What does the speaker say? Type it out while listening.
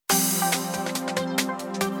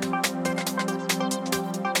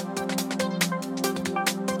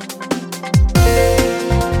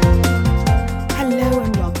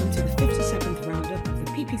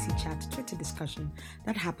discussion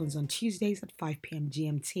that happens on Tuesdays at 5 p.m.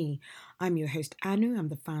 GMT. I'm your host, Anu. I'm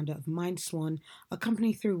the founder of MindSwan, a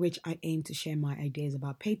company through which I aim to share my ideas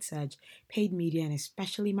about paid search, paid media, and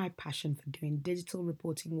especially my passion for doing digital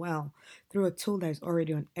reporting well through a tool that is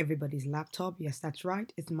already on everybody's laptop. Yes, that's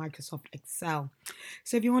right, it's Microsoft Excel.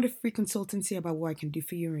 So if you want a free consultancy about what I can do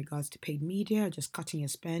for you in regards to paid media or just cutting your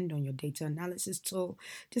spend on your data analysis tool,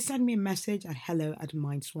 just send me a message at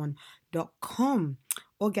hello@mindswan.com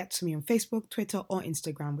or get to me on Facebook, Twitter, or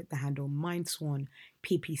Instagram with the handle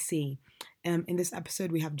MindSwanPPC. In this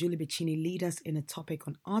episode, we have Julie Bicini lead us in a topic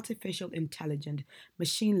on artificial intelligence,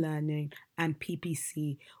 machine learning, and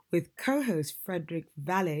PPC with co-host Frederick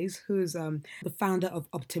Valles, who's the founder of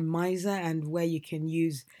Optimizer and where you can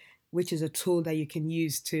use which is a tool that you can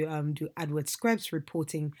use to do AdWords scripts,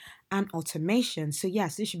 reporting, and automation. So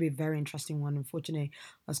yes, this should be a very interesting one. Unfortunately,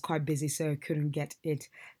 I was quite busy, so I couldn't get it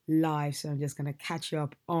live. So I'm just going to catch you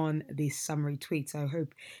up on the summary tweets. I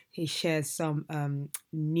hope he shares some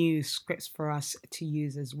new scripts for us to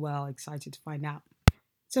use as well. Excited to find out.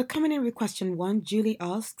 So, coming in with question one, Julie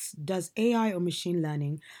asks, does AI or machine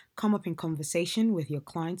learning come up in conversation with your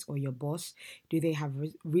clients or your boss? Do they have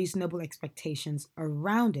reasonable expectations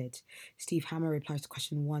around it? Steve Hammer replies to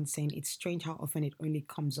question one, saying it's strange how often it only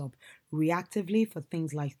comes up reactively for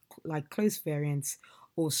things like close variants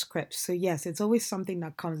or scripts. So, yes, it's always something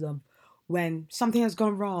that comes up when something has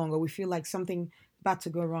gone wrong or we feel like something about to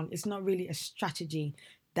go wrong. It's not really a strategy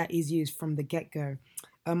that is used from the get-go.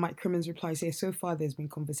 Mike Crimmins replies here, so far there's been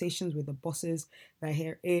conversations with the bosses that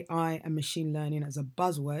hear AI and machine learning as a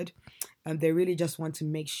buzzword. They really just want to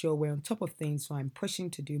make sure we're on top of things, so I'm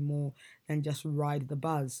pushing to do more than just ride the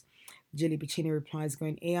buzz. Julie Bicini replies,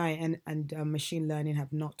 going, AI and machine learning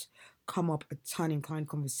have not come up a ton in client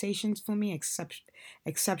conversations for me,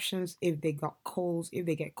 exceptions if they get calls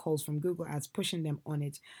from Google Ads pushing them on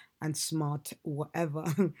it and smart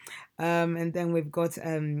whatever. And then we've got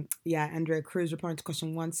Andrea Cruz replying to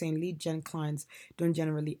question one, saying lead gen clients don't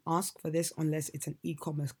generally ask for this unless it's an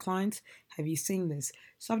e-commerce client. Have you seen this?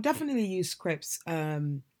 So I've definitely used scripts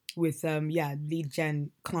with lead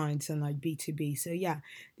gen clients and like B2B. So yeah,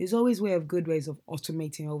 there's always good ways of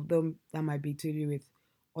automating, although that might be to do with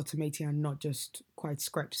automating and not just quite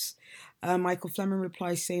scripts. Michael Fleming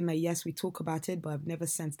replies saying that yes, we talk about it, but I've never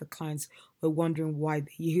sensed the clients were wondering why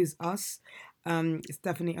they use us.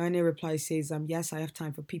 Stephanie Ernie replies, says, yes, I have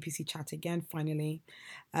time for PPC chat again, finally.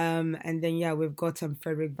 And then, we've got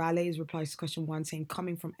Frederick Valles replies to question one, saying,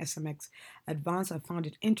 coming from SMX Advanced, I found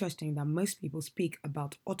it interesting that most people speak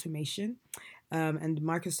about automation, and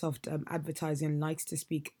Microsoft advertising likes to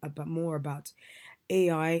speak more about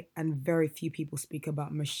AI, and very few people speak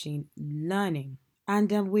about machine learning. And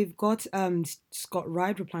then we've got Scott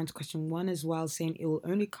Wright replying to question one as well, saying it will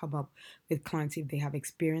only come up with clients if they have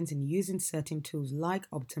experience in using certain tools like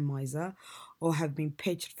Optimizer or have been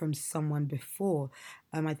pitched from someone before.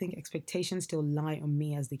 I think expectations still lie on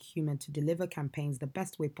me as the human to deliver campaigns the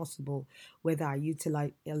best way possible, whether I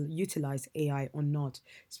utilize AI or not.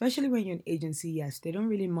 Especially when you're an agency, yes, they don't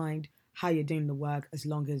really mind how you're doing the work as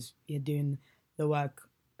long as you're doing the work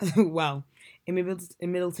well. In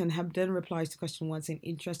Middleton, Hebden replies to question one, saying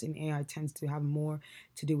interest in AI tends to have more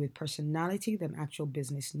to do with personality than actual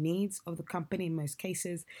business needs of the company. In most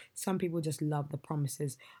cases, some people just love the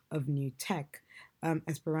promises of new tech.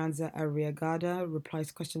 Esperanza Arriagada replies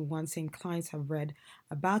to question one, saying clients have read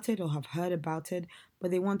about it or have heard about it, but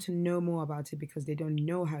they want to know more about it because they don't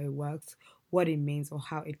know how it works, what it means, or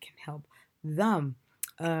how it can help them.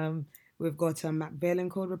 We've got Matt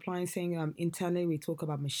Valencourt replying, saying internally we talk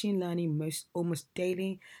about machine learning almost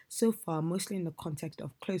daily. So far, mostly in the context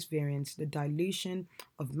of close variants, the dilution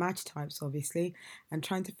of match types, obviously, and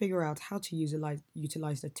trying to figure out how to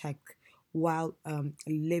utilize the tech while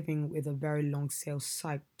living with a very long sales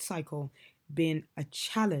cycle being a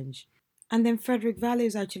challenge. And then Frederick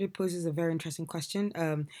Valles actually poses a very interesting question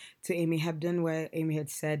to Amy Hebden, where Amy had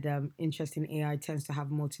said interest in AI tends to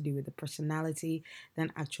have more to do with the personality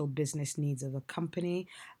than actual business needs of a company.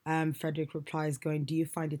 Frederick replies, going, do you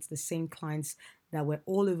find it's the same clients that were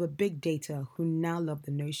all over big data who now love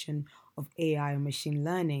the notion of AI or machine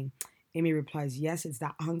learning? Amy replies, yes, it's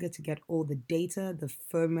that hunger to get all the data, the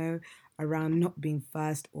FOMO around not being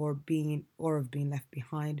first or of being left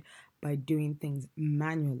behind by doing things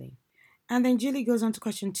manually. And then Julie goes on to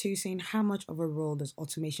question two, saying, how much of a role does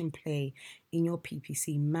automation play in your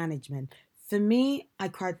PPC management? For me, I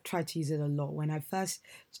try to use it a lot. When I first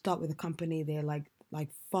start with a company, there are like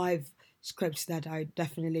 5 scripts that I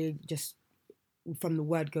definitely just from the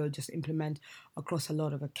word go just implement across a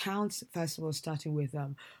lot of accounts. First of all, starting with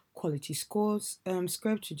quality scores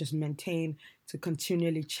script to just maintain, to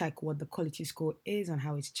continually check what the quality score is and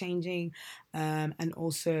how it's changing, and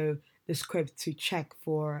also the script to check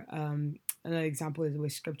for another example is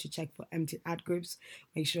with script to check for empty ad groups.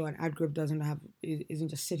 Make sure an ad group isn't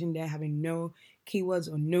just sitting there having no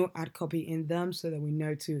keywords or no ad copy in them, so that we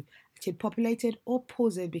know to actually populate it or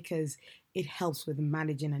pause it, because it helps with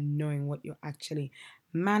managing and knowing what you're actually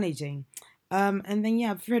managing. And then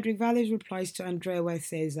yeah, Frederick Valles replies to Andrea where it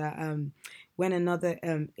says that when another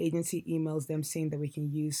agency emails them saying that we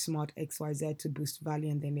can use Smart XYZ to boost value,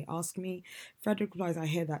 and then they ask me, Frederick replies, I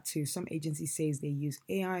hear that too. Some agencies says they use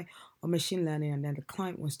AI or machine learning, and then the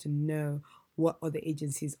client wants to know what other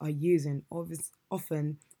agencies are using.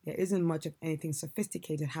 Often there isn't much of anything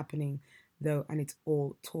sophisticated happening though, and it's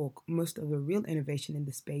all talk. Most of the real innovation in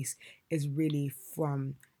the space is really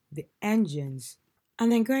from the engines.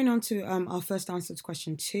 And then going on to our first answer to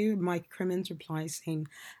question two, Mike Crimmins replies saying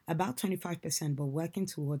about 25%, but working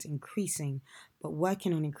towards increasing, but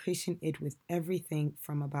working on increasing it with everything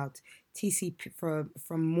from about TCP,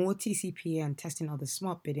 from more TCP and testing other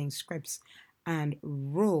smart bidding scripts and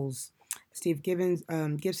rules.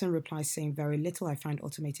 Gibson replies saying very little. I find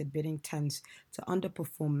automated bidding tends to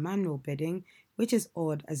underperform manual bidding, which is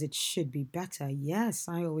odd as it should be better. Yes,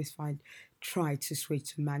 I always try to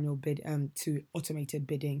switch to to automated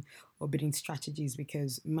bidding or bidding strategies,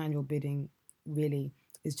 because manual bidding really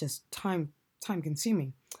is just time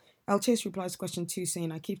consuming. El Chase replies to question two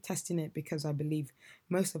saying, I keep testing it because I believe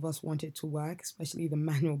most of us want it to work, especially the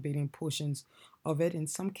manual bidding portions of it. In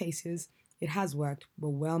some cases, it has worked, but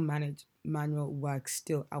well managed manual work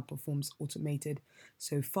still outperforms automated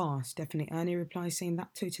so far. Stephanie Ernie replies saying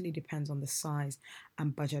that totally depends on the size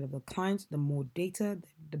and budget of the client. The more data,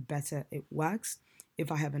 the better it works.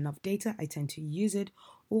 If I have enough data, I tend to use it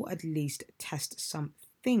or at least test some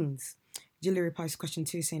things. Julie replies to question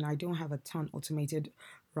two saying, I don't have a ton automated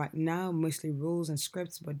right now, mostly rules and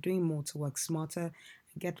scripts, but doing more to work smarter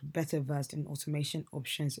and get better versed in automation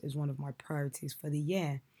options is one of my priorities for the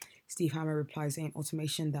year. Steve Hammer replies saying,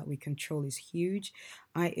 automation that we control is huge.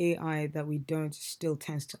 AI that we don't still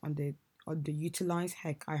tends to underutilize.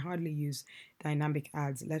 Heck, I hardly use dynamic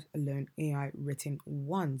ads, let alone AI written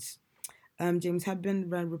ones. James Hadbin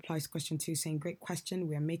replies to question two saying, great question.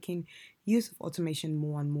 We are making use of automation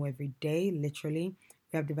more and more every day, literally.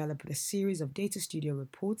 We have developed a series of Data Studio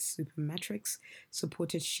reports, Supermetrics,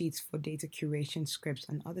 supported sheets for data curation, scripts,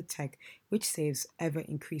 and other tech, which saves ever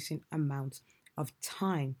increasing amounts of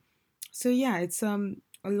time. So yeah, it's a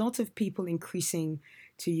lot of people increasing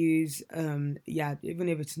to use even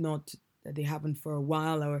if it's not that they haven't for a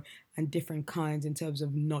while, or and different kinds in terms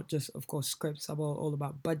of not just of course scripts, about all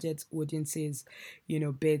about budgets, audiences,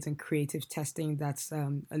 bids and creative testing. That's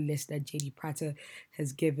a list that JD Prater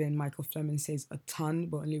has given. Michael Fleming says a ton,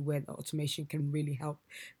 but only where the automation can really help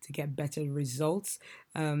to get better results.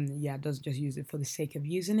 Doesn't just use it for the sake of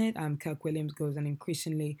using it. Kirk Williams goes an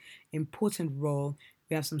increasingly important role.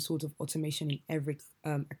 We have some sort of automation in every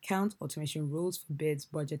account, automation rules for bids,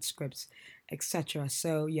 budget scripts, etc.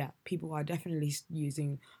 So yeah, people are definitely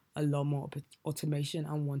using a lot more automation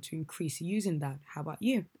and want to increase using that. How about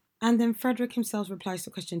you? And then Frederick himself replies to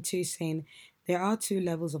question two saying, there are two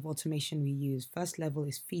levels of automation we use. First level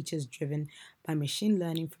is features driven by machine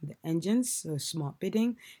learning from the engines, so smart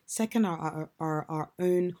bidding. Second are our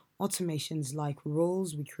own automations like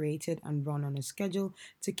rules we created and run on a schedule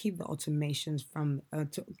to keep the automations from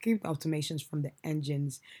the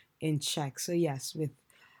engines in check. So yes, with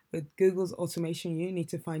Google's automation, you need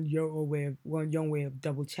to find your own way of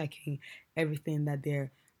double checking everything that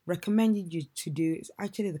they're recommending you to do is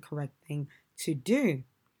actually the correct thing to do.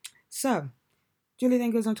 So Julie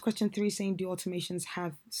then goes on to question three saying, do automations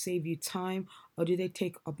save you time, or do they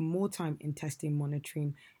take up more time in testing,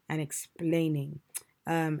 monitoring, and explaining?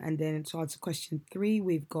 And then to answer question three,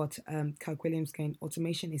 we've got Kirk Williams saying,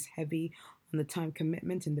 automation is heavy on the time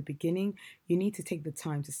commitment in the beginning. You need to take the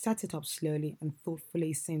time to set it up slowly and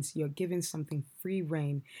thoughtfully, since you're giving something free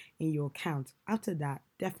reign in your account. After that,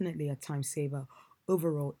 definitely a time saver.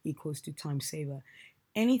 Overall equals to time saver.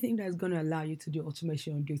 Anything that's going to allow you to do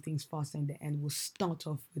automation and do things faster in the end will start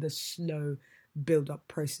off with a slow build up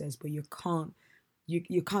process, but you can't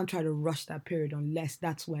try to rush that period, unless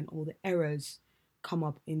that's when all the errors come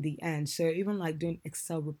up in the end. So even like doing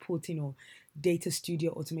Excel reporting or Data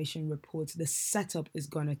Studio automation reports, the setup is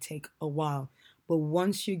going to take a while, but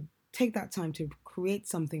once you take that time to create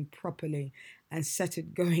something properly and set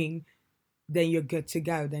it going, then you're good to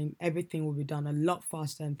go. Then everything will be done a lot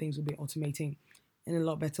faster and things will be automating in a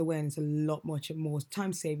lot better way, and it's a lot much more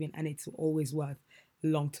time saving, and it's always worth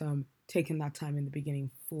long term, taking that time in the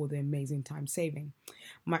beginning for the amazing time saving.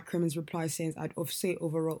 Mike Crimmins reply says, I'd say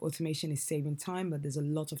overall automation is saving time, but there's a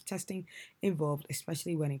lot of testing involved,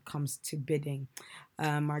 especially when it comes to bidding.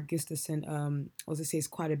 Mark Gustafson also says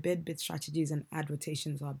quite a bit. Bid strategies and ad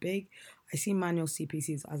rotations are big. I see manual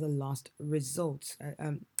CPCs as a last resort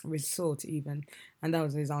even. And that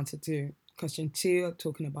was his answer to question 2,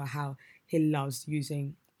 talking about how he loves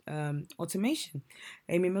using automation.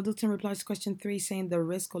 Amy Middleton replies to question 3, saying the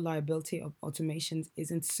risk or liability of automations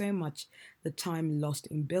isn't so much the time lost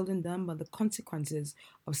in building them, but the consequences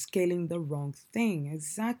of scaling the wrong thing.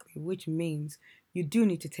 Exactly, which means you do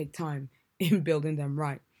need to take time in building them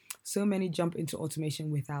right. So many jump into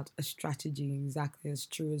automation without a strategy. Exactly, as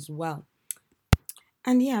true as well.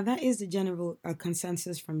 And yeah, that is the general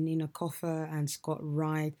consensus from Nina Koffer and Scott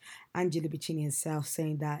Wright and Julie Bicini herself,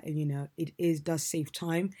 saying that it does save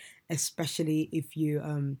time, especially if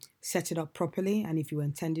you set it up properly and if you're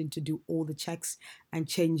intending to do all the checks and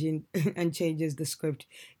changing and changes the script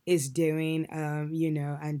is doing.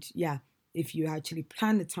 And yeah, if you actually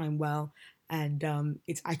plan the time well and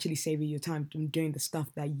it's actually saving you time from doing the stuff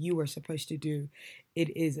that you were supposed to do, it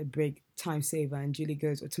is a big time saver. And Julie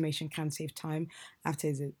goes, automation can save time after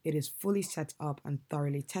it is fully set up and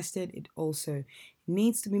thoroughly tested. It also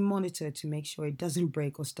needs to be monitored to make sure it doesn't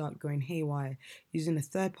break or start going haywire. Using a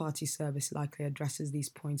third-party service likely addresses these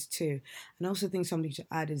points too. And I also think something to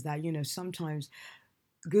add is that, sometimes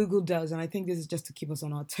Google does, and I think this is just to keep us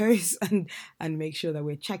on our toes and make sure that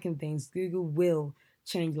we're checking things. Google will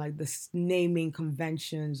change like the naming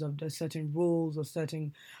conventions of the certain rules or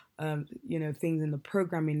certain things in the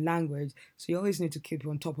programming language. So you always need to keep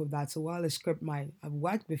on top of that. So while a script might have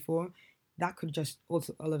worked before, that could just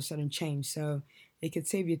also all of a sudden change. So it could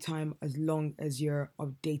save you time as long as you're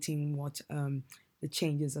updating what the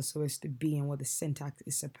changes are supposed to be and what the syntax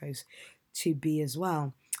is supposed to be as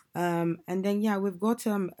well. And then yeah, we've got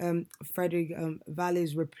Frederick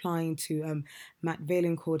Valles replying to Matt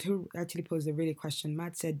Valencourt, who actually posed a really question.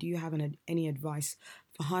 Matt said, "Do you have any advice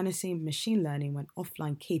for harnessing machine learning when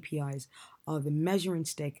offline KPIs are the measuring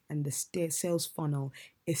stick and the sales funnel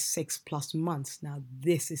is 6+ months?" Now,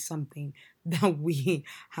 this is something that we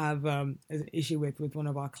have an issue with one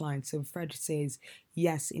of our clients. So Fred says,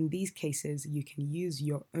 yes, in these cases, you can use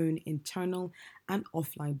your own internal and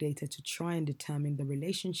offline data to try and determine the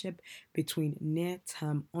relationship between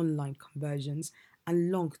near-term online conversions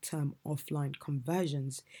and long-term offline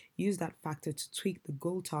conversions. Use that factor to tweak the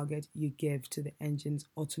goal target you give to the engine's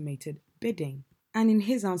automated bidding. And in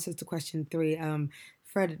his answers to question 3,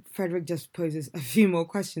 Frederick just poses a few more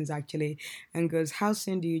questions actually and goes, how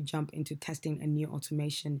soon do you jump into testing a new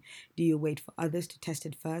automation? Do you wait for others to test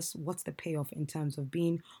it first? What's the payoff in terms of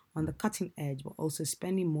being on the cutting edge but also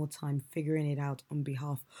spending more time figuring it out on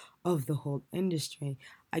behalf of the whole industry?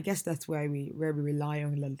 I guess that's where we rely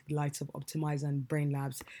on the likes of Optimizer and Brain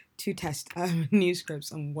Labs to test new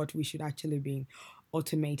scripts on what we should actually be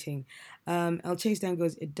automating. El Chase then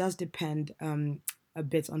goes, it does depend a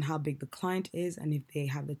bit on how big the client is and if they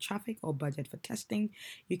have the traffic or budget for testing.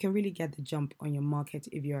 You can really get the jump on your market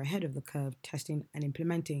if you're ahead of the curve testing and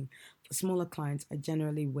implementing. For smaller clients, I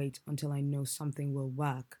generally wait until I know something will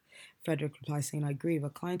work. Frederick replies saying, I agree. If a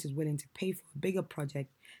client is willing to pay for a bigger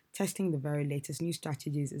project, testing the very latest new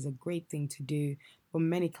strategies is a great thing to do, but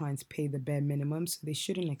many clients pay the bare minimum, so they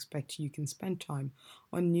shouldn't expect you can spend time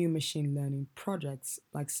on new machine learning projects.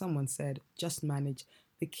 Like someone said, just manage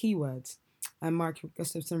the keywords. And Mark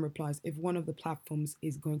Gustafson replies, if one of the platforms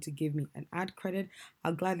is going to give me an ad credit,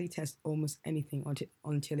 I'll gladly test almost anything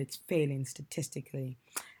until it's failing statistically.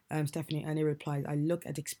 Stephanie Annie replies, I look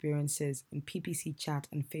at experiences in PPC chat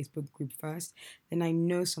and Facebook group first. Then I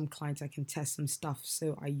know some clients I can test some stuff,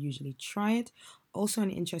 so I usually try it. Also,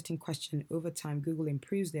 an interesting question. Over time, Google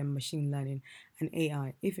improves their machine learning and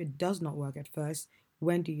AI. If it does not work at first,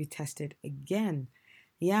 when do you test it again?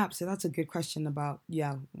 Yeah, so that's a good question about,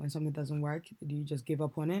 when something doesn't work, do you just give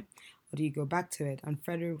up on it or do you go back to it? And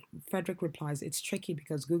Frederick replies, it's tricky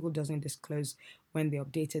because Google doesn't disclose when they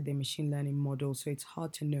updated their machine learning model, so it's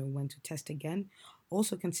hard to know when to test again.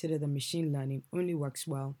 Also consider that machine learning only works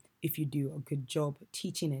well if you do a good job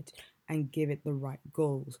teaching it and give it the right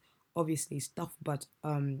goals. Obviously,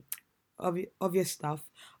 obvious stuff,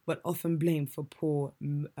 but often blamed for poor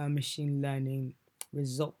machine learning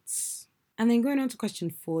results. And then going on to question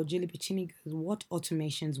 4, Julie Piccini goes, what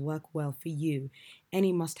automations work well for you?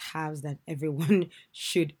 Any must-haves that everyone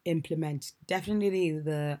should implement? Definitely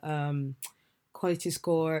the quality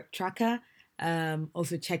score tracker.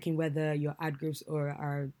 Also checking whether your ad groups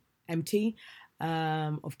are empty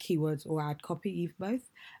of keywords or ad copy, if both.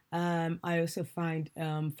 I also find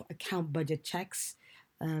for account budget checks,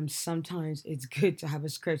 Sometimes it's good to have a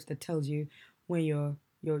script that tells you when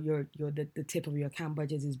the tip of your account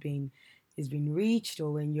budget is being reached,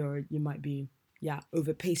 or when you might be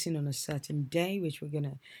overpacing on a certain day, which we're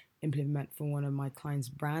gonna implement for one of my clients'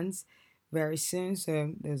 brands very soon.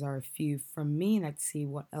 So those are a few from me. Let's see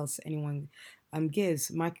what else anyone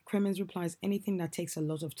gives. Mike Crimmins replies, anything that takes a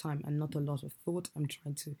lot of time and not a lot of thought, I'm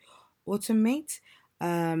trying to automate.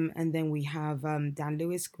 And then we have Dan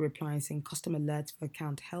Lewis replying saying custom alerts for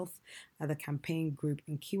account health at the campaign group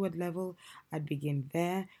and keyword level. I'd begin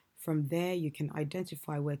there. From there, you can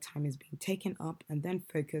identify where time is being taken up and then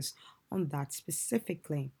focus on that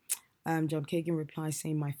specifically. John Kagan replies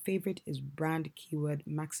saying, my favorite is brand keyword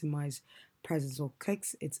maximize presence or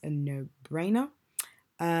clicks. It's a no brainer.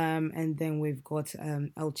 And then we've got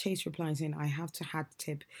L Chase replying saying, I have to hat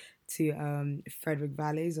tip to Frederick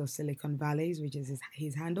Valleys or Silicon Valleys, which is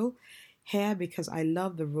his handle here, because I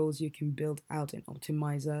love the rules you can build out in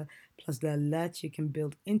Optimizer, plus the alerts you can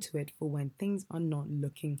build into it for when things are not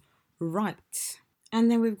looking right. And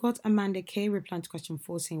then we've got Amanda K replying to question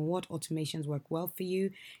 4 saying, what automations work well for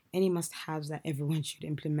you? Any must haves that everyone should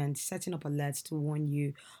implement? Setting up alerts to warn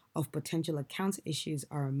you of potential account issues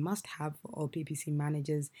are a must have for all PPC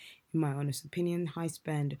managers, in my honest opinion. High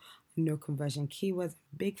spend, no conversion keywords,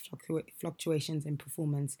 big fluctuations in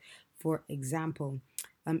performance, for example.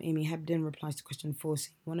 Amy Hebden replies to question 4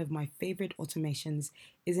 saying, one of my favorite automations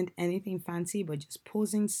isn't anything fancy, but just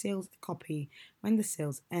pausing sales copy when the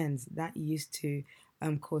sales ends. That used to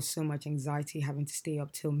cause so much anxiety having to stay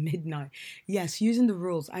up till midnight. Yes, using the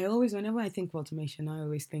rules. Whenever I think of automation, I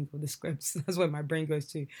always think of the scripts. That's where my brain goes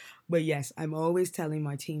to. But yes, I'm always telling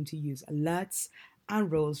my team to use alerts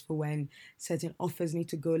and rules for when certain offers need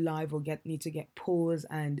to go live or need to get paused,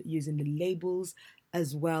 and using the labels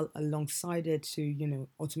as well alongside it to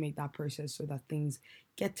automate that process so that things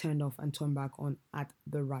get turned off and turned back on at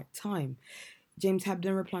the right time. James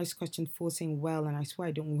Hebden replies to question 4 saying, well, and I swear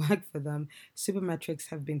I don't work for them, supermetrics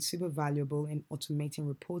have been super valuable in automating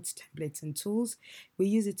reports, templates, and tools. We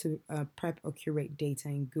use it to prep or curate data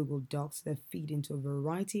in Google Docs that feed into a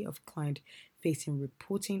variety of client-facing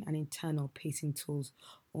reporting and internal-pacing tools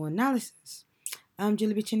or analysis.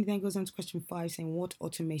 Julie Bichini then goes on to question 5 saying, what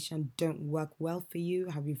automation don't work well for you?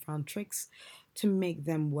 Have you found tricks to make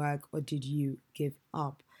them work, or did you give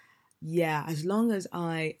up? Yeah, as long as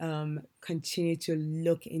I continue to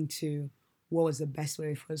look into what was the best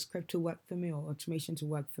way for a script to work for me or automation to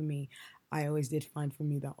work for me, I always did find for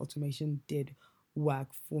me that automation did work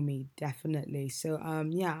for me, definitely. So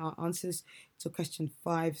our answers to question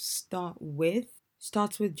 5 starts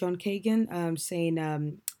with John Kagan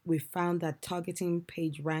saying we found that targeting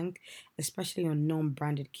page rank, especially on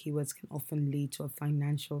non-branded keywords, can often lead to a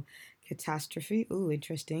financial catastrophe. Oh,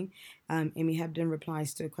 interesting. Amy Hebden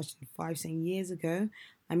replies to question 5 saying, years ago,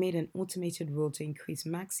 I made an automated rule to increase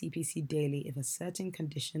max CPC daily if a certain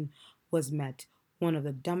condition was met. One of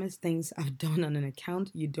the dumbest things I've done on an account.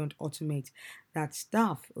 You don't automate that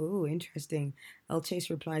stuff. Oh, interesting. L Chase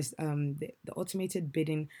replies, the automated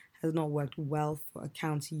bidding has not worked well for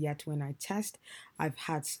accounts yet when I test. I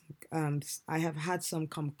have had some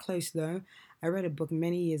come close though. I read a book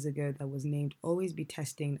many years ago that was named Always Be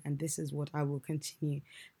Testing, and this is what I will continue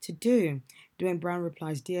to do. Dwayne Brown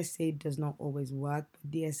replies, DSA does not always work,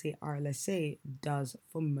 but DSA RLSA does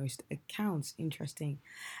for most accounts. Interesting.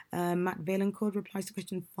 Matt Valencourt replies to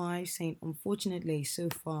question 5 saying, unfortunately, so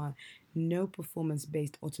far, no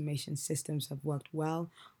performance-based automation systems have worked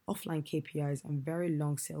well. Offline KPIs and very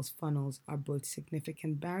long sales funnels are both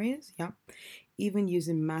significant barriers. Yep. Even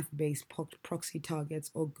using math-based proxy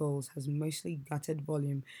targets or goals has mostly gutted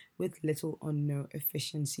volume with little or no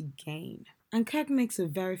efficiency gain. And Kirk makes a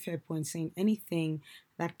very fair point saying anything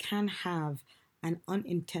that can have an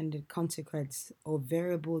unintended consequence or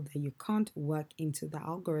variable that you can't work into the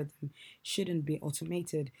algorithm shouldn't be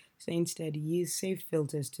automated. So instead, use saved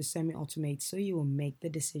filters to semi-automate so you will make the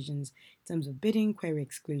decisions in terms of bidding, query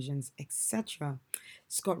exclusions, etc.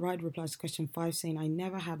 Scott Wright replies to question 5 saying, I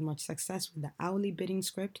never had much success with the hourly bidding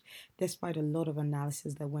script despite a lot of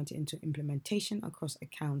analysis that went into implementation across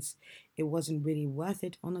accounts. It wasn't really worth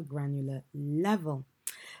it on a granular level.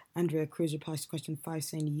 Andrea Cruz replies to question 5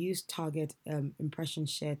 saying, use target impression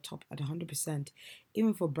share top at 100%.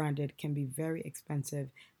 Even for branded can be very expensive.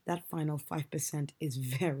 That final 5% is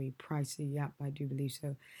very pricey. Yep, I do believe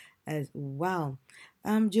so as well.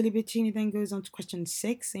 Julie Bettini then goes on to question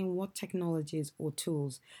 6 saying, what technologies or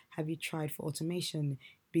tools have you tried for automation?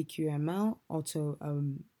 BQML, auto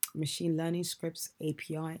machine learning scripts,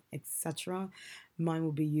 API, etc. Mine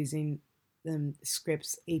will be using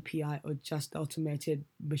scripts, API, or just automated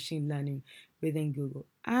machine learning within Google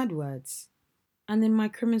AdWords. And then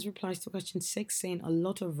Mike Crimmins replies to question 6 saying a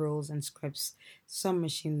lot of rules and scripts, some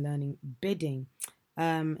machine learning bidding.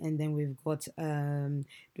 And then we've got Dwayne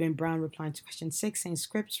Brown replying to question 6 saying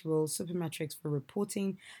scripts, rules, supermetrics for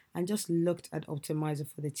reporting, and just looked at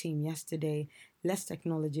Optimizer for the team yesterday. Less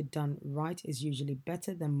technology done right is usually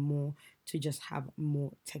better than more to just have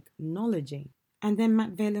more technology. And then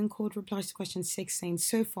Matt Valencourt replies to question 6 saying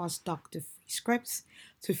so far stuck to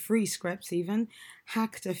free scripts even.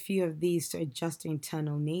 Hacked a few of these to adjust to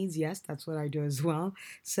internal needs. Yes, that's what I do as well.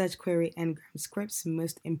 Search query ngram scripts,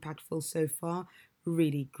 most impactful so far.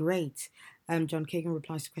 Really great. John Kagan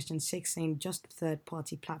replies to question 6 saying just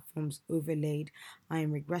third-party platforms overlaid. I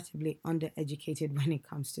am regrettably undereducated when it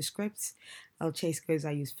comes to scripts. El Chase goes,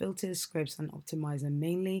 I use filters, scripts, and Optimizer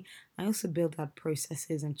mainly. I also build out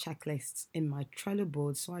processes and checklists in my Trello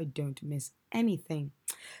board so I don't miss anything.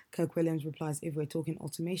 Kirk Williams replies, if we're talking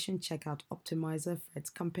automation, check out Optimizer, Fred's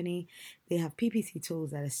company. They have PPC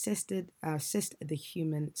tools that assist the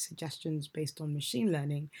human suggestions based on machine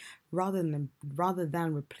learning rather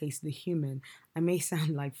than replace the human. I may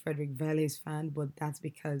sound like Frederick Valley's fan, but that's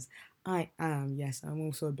because I am. Yes, I'm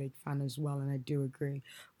also a big fan as well, and I do agree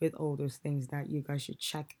with all those things that you guys should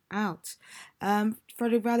check out.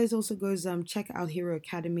 Frederick Valles also goes, check out Hero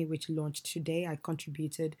Academy, which launched today. I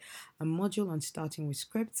contributed a module on starting with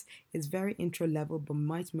scripts. It's very intro level, but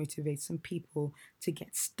might motivate some people to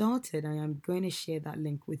get started. And I'm going to share that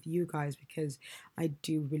link with you guys because I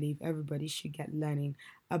do believe everybody should get learning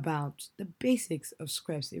about the basics of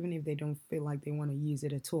scripts, even if they don't feel like they want to use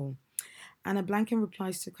it at all. Anna Blanken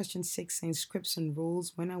replies to question 6 saying scripts and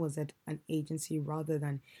rules. When I was at an agency rather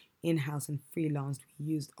than in-house and freelanced, we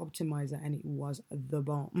used Optimizer and it was the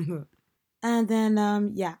bomb. And then,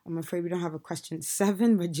 I'm afraid we don't have a question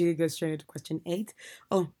 7, but Julie goes straight into question 8.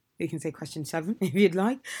 Oh, you can say question 7 if you'd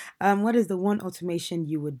like. What is the one automation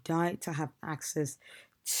you would die to have access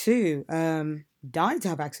to?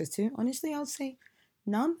 Honestly, I would say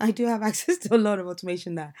none. I do have access to a lot of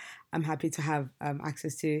automation that I'm happy to have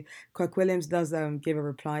access to. Kirk Williams does give a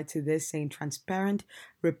reply to this saying transparent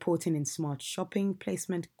reporting in smart shopping,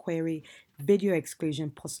 placement query, video exclusion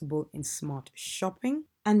possible in smart shopping.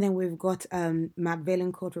 And then we've got Matt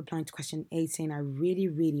Valencourt replying to question 8 saying, I really,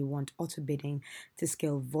 really want auto bidding to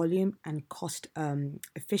scale volume and cost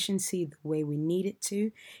efficiency the way we need it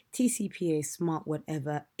to. TCPA, smart,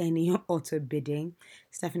 whatever, any auto bidding.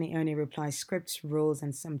 Stephanie Ernie replies, scripts, rules,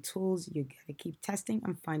 and some tools. You gotta keep testing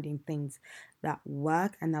and finding things that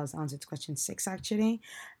work. And that was answer to question 6 actually.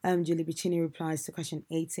 Julie Bicini replies to question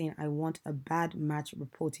 8 saying, I want a bad match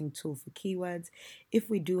reporting tool for keywords. If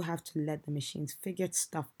we do have to let the machines figure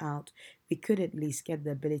stuff out, we could at least get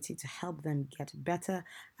the ability to help them get better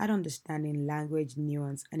at understanding language,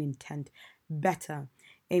 nuance, and intent better.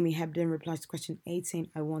 Amy Hebden replies to question 8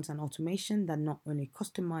 saying, I want an automation that not only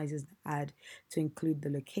customizes the ad to include the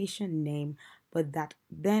location name, but that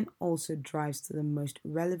then also drives to the most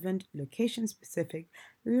relevant location-specific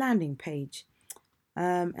landing page.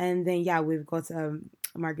 And then, we've got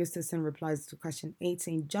Mark Gustafson replies to question 8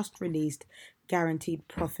 saying, just released guaranteed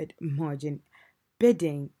profit margin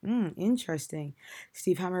bidding. Interesting.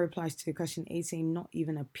 Steve Hammer replies to question 8 saying, not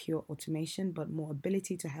even a pure automation, but more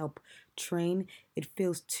ability to help train. It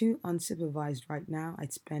feels too unsupervised right now.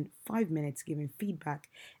 I'd spend 5 minutes giving feedback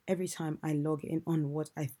every time I log in on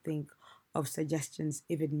what I think of suggestions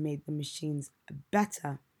if it made the machines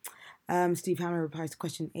better. Steve Hammer replies to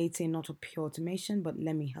question 8 saying, not a pure automation, but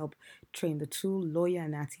let me help train the tool. Lawyer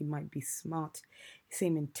and Natty might be smart,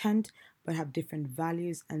 same intent, but have different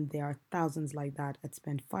values, and there are thousands like that. I'd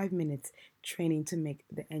spend 5 minutes training to make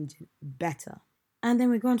the engine better. And then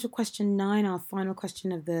we go on to question 9, our final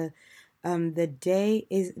question of the day.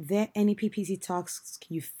 Is there any PPC tasks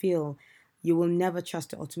you feel you will never trust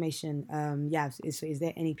the automation? So is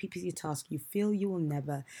there any PPC task you feel you will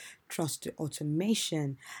never trust the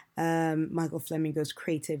automation? Michael Fleming goes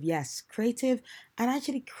creative. Yes, creative and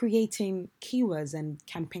actually creating keywords and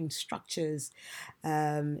campaign structures.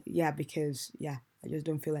 Because I just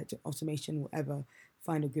don't feel like the automation will ever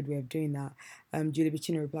find a good way of doing that. Julie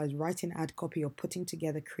Bicini replies, writing ad copy or putting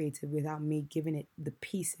together creative without me giving it the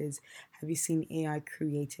pieces. Have you seen AI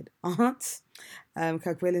created art?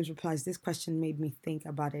 Kirk Williams replies, this question made me think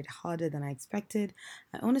about it harder than I expected.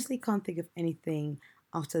 I honestly can't think of anything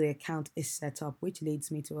after the account is set up, which leads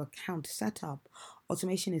me to account setup.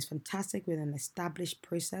 Automation is fantastic with an established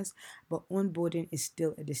process, but onboarding is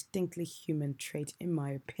still a distinctly human trait in my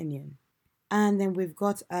opinion. And then we've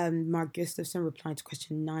got Mark Gustafson replying to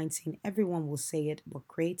question 19. Everyone will say it, but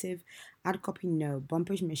creative, ad copy, no.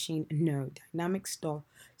 Bumpage machine, no. Dynamic stock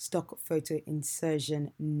photo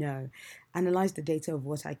insertion, no. Analyze the data of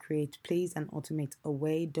what I create, please, and automate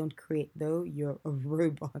away. Don't create though, you're a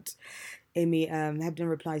robot. Amy Hebden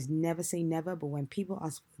replies, never say never, but when people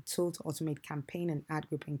ask for a tool to automate campaign and ad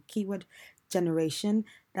group and keyword generation,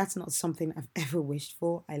 that's not something I've ever wished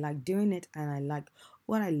for. I like doing it and I like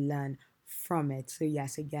what I learn from it. So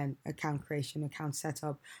yes, again, account creation, account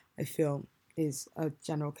setup, I feel is a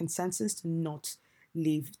general consensus to not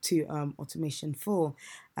leave to automation for.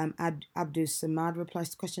 Abdul Samad replies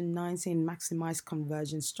to question 9 saying maximize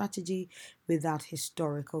conversion strategy without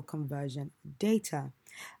historical conversion data.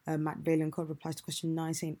 Matt Valencourt replies to question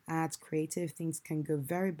 9 saying ads creative things can go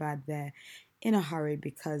very bad there in a hurry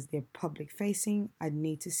because they're public facing. I'd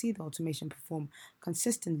need to see the automation perform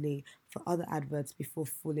consistently for other adverts before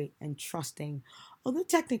fully entrusting. Although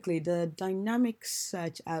technically the dynamic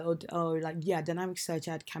search ad dynamic search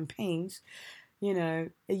ad campaigns,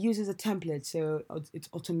 it uses a template, so it's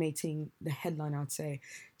automating the headline, I'd say.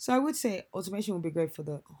 So I would say automation would be great for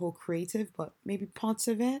the whole creative, but maybe parts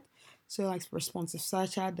of it. So like responsive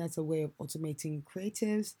search ad, that's a way of automating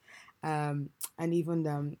creatives, and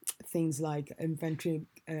even things like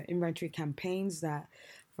inventory campaigns that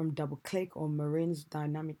from DoubleClick or Marin's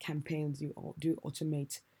dynamic campaigns, you do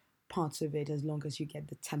automate parts of it as long as you get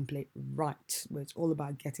the template right. But it's all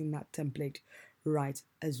about getting that template right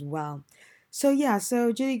as well. So yeah,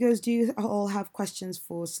 so Julie goes, do you all have questions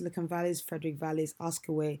for Silicon Valley's Frederick Valley's Ask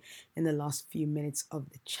Away in the last few minutes of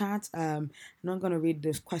the chat? I'm not going to read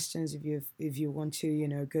those questions. If you want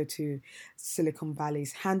to, go to Silicon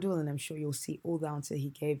Valley's handle, and I'm sure you'll see all the answer he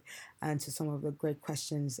gave and to some of the great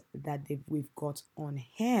questions that we've got on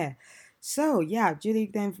here. So yeah,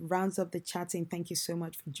 Julie then rounds up the chat saying thank you so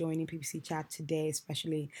much for joining PPC Chat today,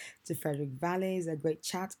 especially to Frederick Valley's a great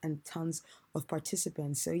chat and tons of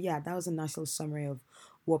participants. So yeah, that was a nice little summary of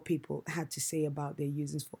what people had to say about their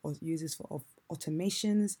uses for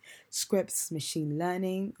automations, scripts, machine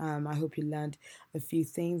learning. I hope you learned a few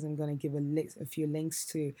things. I'm going to give a few links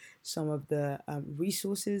to some of the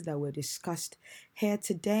resources that were discussed here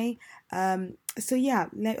today. So yeah,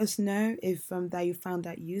 let us know if that you found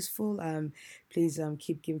that useful. Please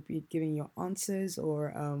keep giving your answers,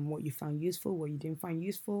 or what you found useful, what you didn't find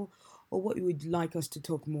useful, or what you would like us to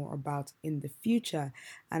talk more about in the future.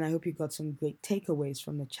 And I hope you got some great takeaways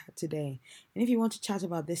from the chat today. And if you want to chat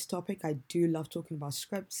about this topic, I do love talking about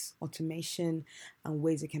scripts, automation, and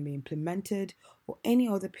ways it can be implemented, or any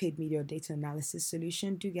other paid media or data analysis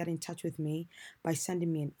solution. Do get in touch with me by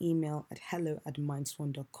sending me an email at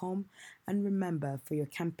hello@mindswan.com. And remember, for your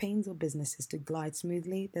campaigns or businesses to glide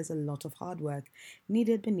smoothly, there's a lot of hard work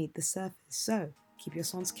needed beneath the surface. So keep your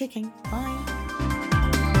swans kicking. Bye.